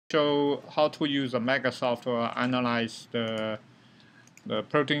show how to use the Mega software analyze the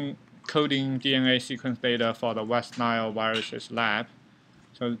protein coding DNA sequence data for the West Nile viruses lab.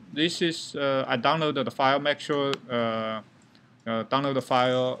 So this is I downloaded the file. Make sure download the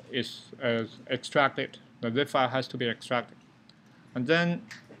file is extracted. The zip file has to be extracted, and then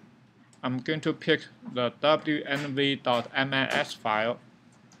I'm going to pick the wnv.mns file.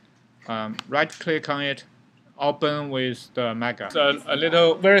 Right-click on it. Open with the Mega. It's a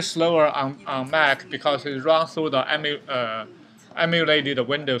little very slower on Mac because it runs through the emulated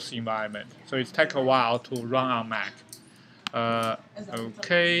Windows environment, so it takes a while to run on Mac.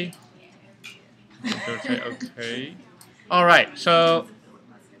 Okay. Okay. All right. So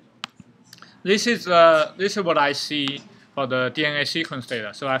this is what I see for the DNA sequence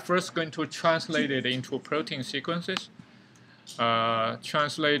data. So I'm first going to translate it into protein sequences.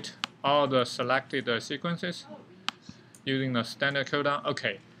 Translate all the selected sequences using the standard codon.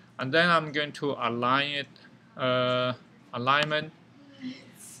 Okay, and then I'm going to align it. Alignment.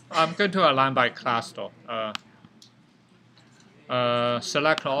 I'm going to align by cluster.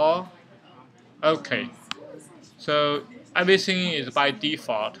 Select all. Okay. So everything is by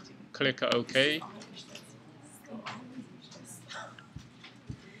default. Click OK.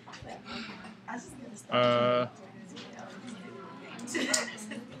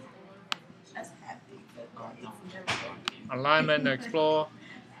 Alignment explore,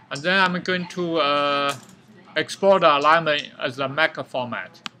 and then I'm going to export the alignment as a Mega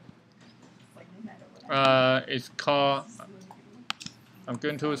format. It's called, I'm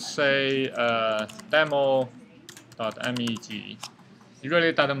going to say demo.meg. It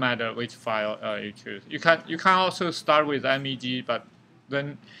really doesn't matter which file you choose. You can also start with MEG, but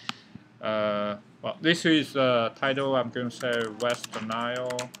then well, this is the title. I'm going to say West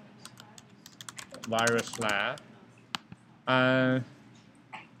Nile Virus Lab.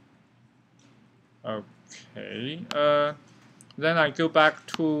 Okay. Then I go back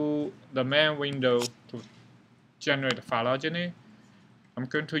to the main window to generate phylogeny. I'm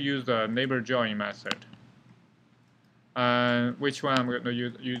going to use the neighbor join method. Which one I'm going to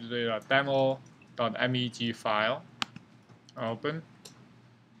use the demo.meg file. Open.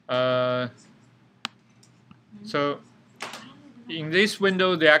 So in this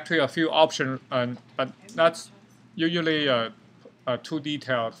window, there are actually a few options, but that's usually too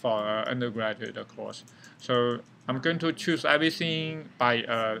detailed for undergraduate course. So I'm going to choose everything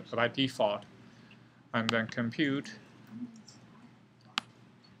by default, and then compute,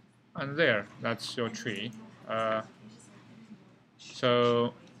 and there, that's your tree.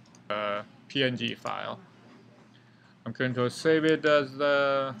 So PNG file. I'm going to save it as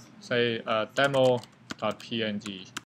say demo.png.